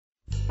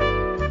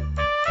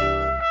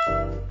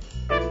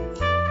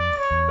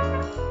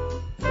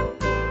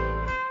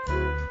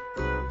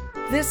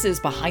This is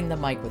Behind the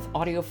Mic with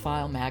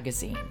AudioFile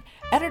Magazine.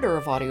 Editor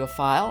of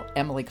AudioFile,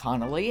 Emily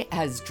Connolly,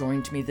 has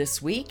joined me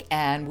this week,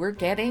 and we're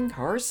getting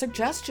her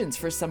suggestions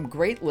for some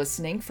great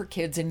listening for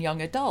kids and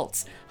young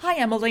adults. Hi,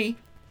 Emily.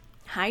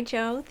 Hi,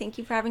 Joe. Thank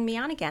you for having me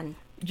on again.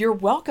 You're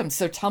welcome.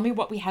 So tell me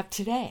what we have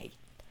today.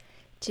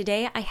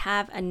 Today I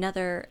have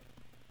another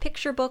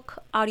picture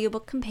book,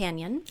 audiobook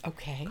companion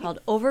called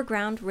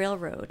Overground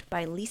Railroad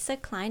by Lisa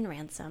Klein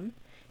Ransom.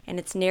 And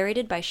it's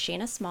narrated by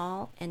Shana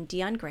Small and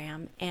Dion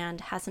Graham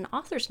and has an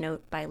author's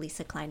note by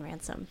Lisa Klein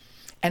Ransom.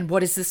 And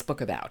what is this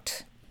book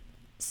about?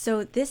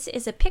 So this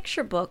is a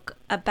picture book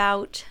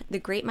about the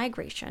Great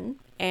Migration,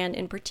 and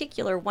in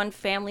particular, one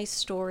family's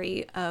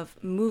story of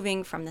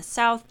moving from the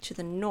South to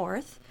the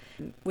North,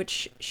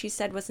 which she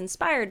said was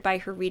inspired by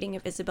her reading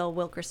of Isabel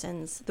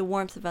Wilkerson's The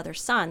Warmth of Other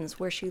Suns,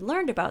 where she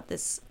learned about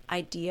this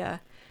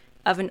idea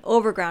of an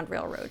overground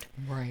railroad.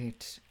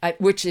 Right.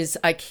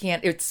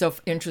 It's so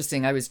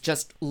interesting. I was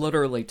just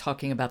literally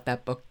talking about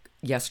that book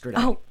yesterday.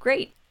 Oh,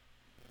 great.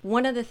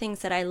 One of the things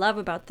that I love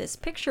about this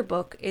picture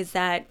book is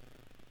that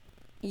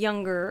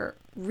younger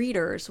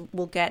readers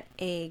will get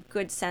a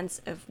good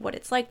sense of what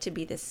it's like to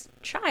be this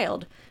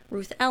child,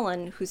 Ruth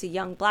Ellen, who's a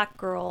young Black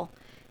girl,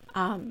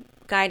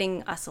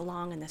 guiding us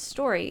along in this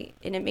story.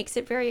 And it makes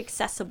it very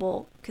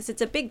accessible because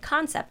it's a big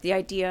concept, the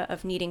idea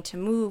of needing to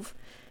move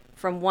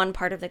from one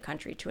part of the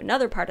country to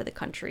another part of the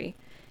country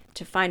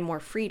to find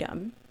more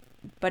freedom,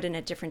 but in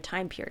a different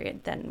time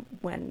period than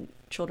when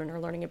children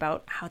are learning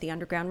about how the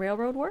Underground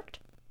Railroad worked.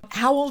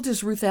 How old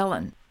is Ruth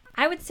Ellen?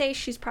 I would say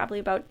she's probably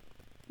about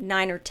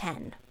 9 or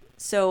 10.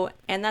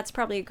 And that's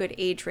probably a good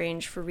age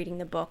range for reading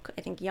the book.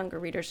 I think younger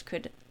readers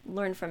could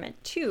learn from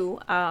it too.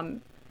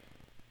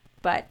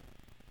 But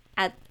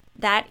at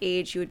that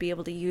age, you would be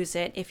able to use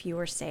it if you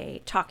were,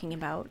 say, talking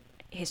about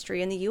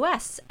history in the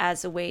U.S.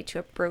 as a way to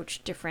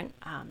approach different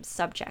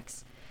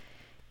subjects.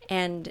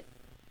 And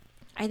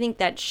I think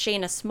that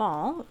Shana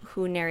Small,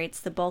 who narrates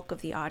the bulk of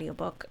the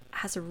audiobook,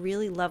 has a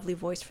really lovely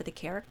voice for the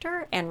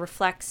character and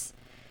reflects,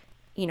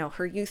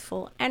 her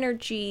youthful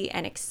energy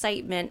and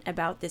excitement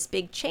about this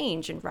big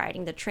change in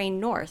riding the train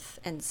north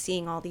and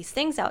seeing all these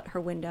things out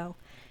her window,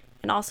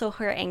 and also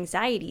her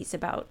anxieties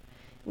about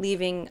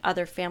leaving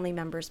other family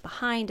members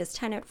behind as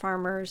tenant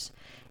farmers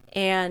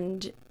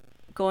and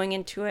going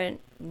into a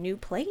new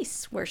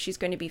place where she's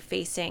going to be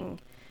facing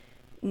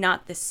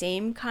not the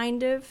same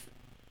kind of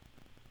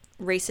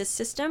racist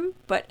system,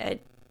 but a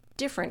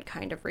different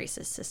kind of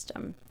racist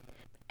system.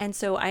 And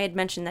so I had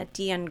mentioned that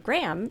Dion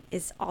Graham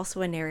is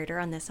also a narrator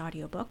on this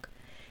audiobook.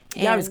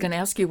 Yeah, I was going to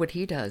ask you what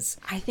he does.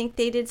 I think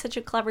they did such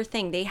a clever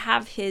thing. They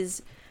have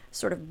his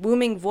sort of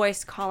booming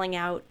voice calling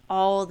out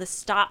all the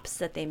stops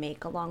that they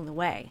make along the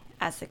way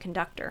as the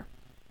conductor.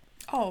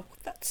 Oh,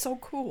 that's so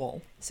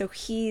cool. So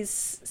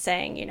he's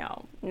saying,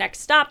 next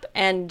stop,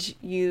 and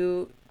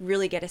you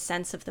really get a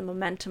sense of the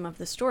momentum of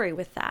the story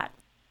with that.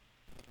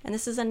 And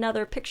this is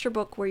another picture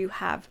book where you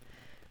have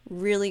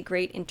really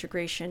great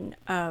integration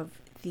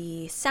of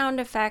the sound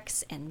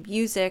effects and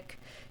music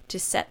to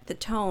set the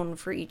tone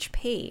for each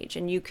page.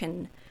 And you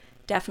can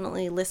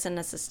definitely listen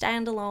as a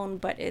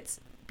standalone, but it's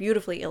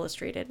beautifully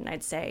illustrated, and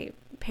I'd say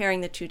pairing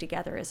the two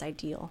together is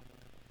ideal.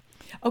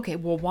 Okay,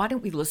 well, why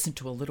don't we listen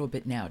to a little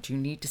bit now? Do you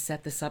need to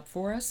set this up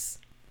for us?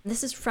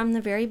 This is from the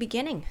very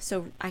beginning,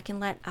 so I can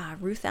let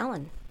Ruth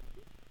Ellen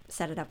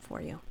set it up for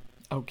you.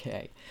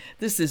 Okay.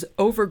 This is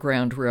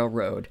Overground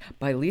Railroad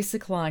by Lisa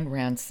Klein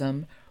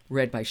Ransom,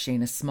 read by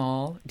Shana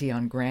Small,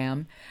 Dion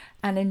Graham,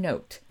 and a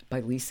note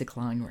by Lisa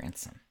Klein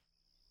Ransom.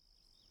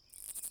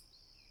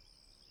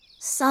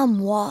 Some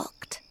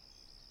walked,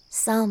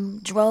 some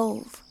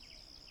drove,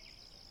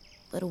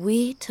 but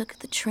we took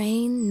the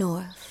train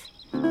north.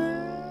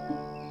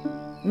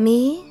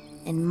 Me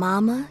and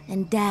Mama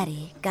and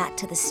Daddy got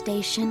to the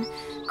station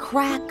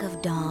crack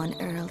of dawn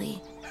early,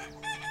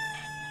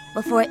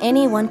 before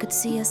anyone could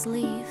see us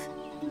leave.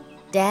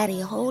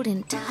 Daddy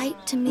holding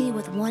tight to me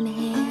with one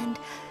hand,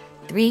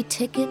 3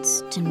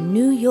 tickets to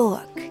New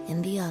York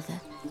in the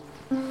other.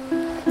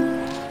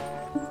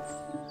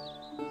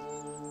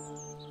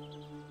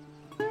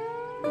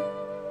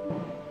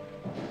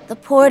 The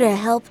porter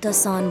helped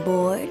us on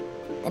board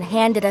and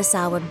handed us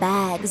our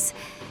bags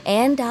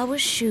and our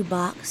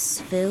shoebox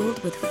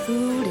filled with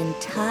food and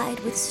tied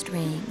with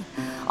string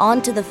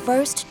onto the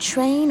first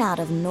train out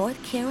of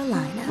North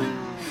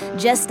Carolina,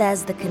 just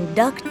as the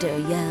conductor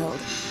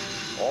yelled,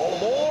 "All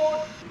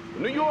aboard the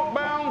New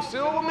York-bound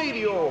Silver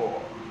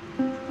Meteor!"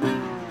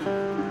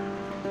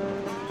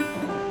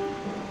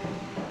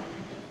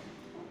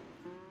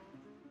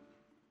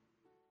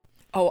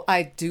 Oh,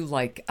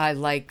 I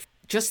like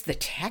just the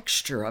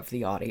texture of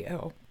the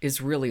audio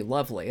is really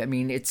lovely. I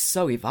mean, it's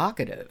so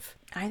evocative.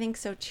 I think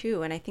so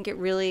too. And I think it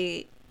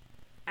really,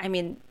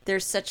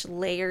 there's such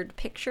layered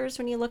pictures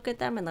when you look at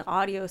them, and the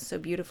audio is so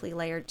beautifully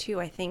layered too.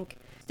 I think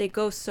they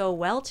go so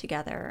well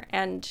together.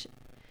 And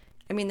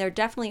there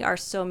definitely are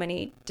so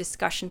many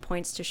discussion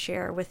points to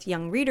share with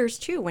young readers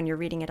too when you're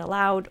reading it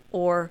aloud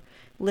or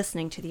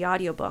listening to the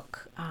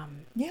audiobook.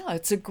 Yeah,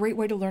 it's a great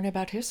way to learn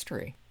about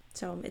history.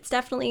 So it's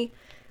definitely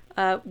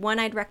one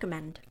I'd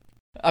recommend.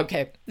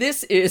 Okay,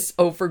 this is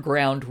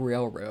Overground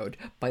Railroad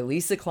by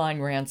Lisa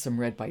Klein Ransom,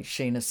 read by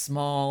Shayna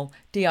Small,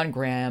 Dion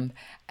Graham,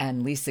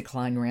 and Lisa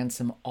Klein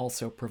Ransom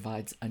also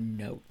provides a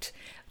note.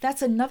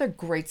 That's another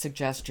great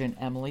suggestion,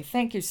 Emily.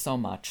 Thank you so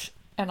much,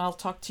 and I'll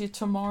talk to you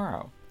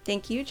tomorrow.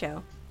 Thank you,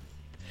 Joe.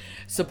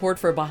 Support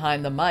for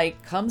Behind the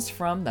Mic comes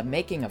from The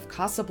Making of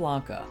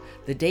Casablanca,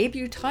 the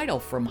debut title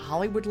from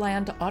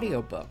Hollywoodland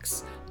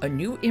Audiobooks, a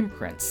new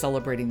imprint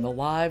celebrating the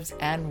lives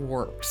and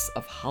works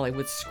of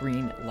Hollywood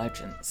screen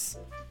legends.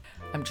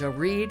 I'm Jo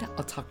Reed.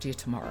 I'll talk to you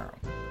tomorrow.